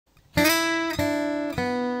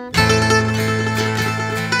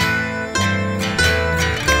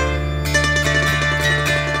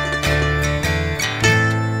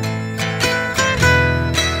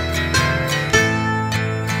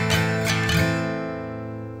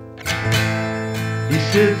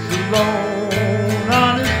sits alone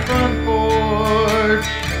on his front porch.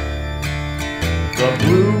 The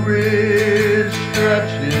Blue Ridge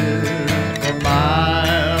stretches for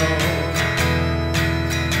miles.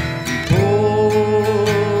 He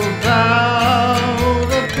pulls out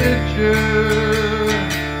a picture.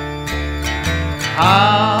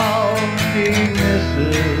 How he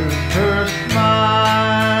misses her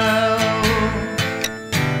smile.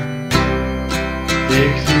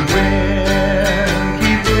 Dixie wind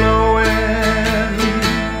keep blowing,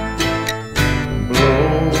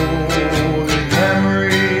 blow these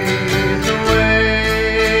memories away.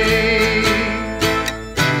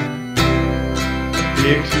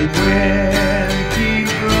 Dixie wind keep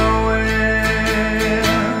blowing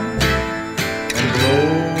and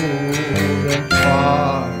blow them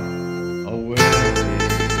far away.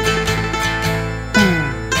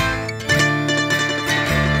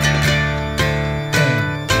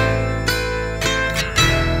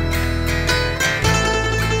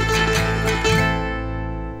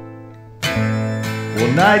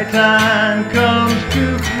 Well, nighttime comes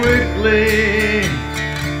too quickly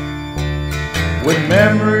when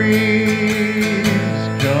memories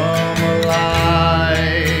come alive.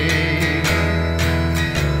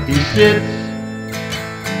 He sits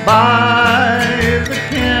by the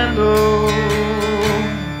candle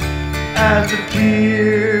as the tears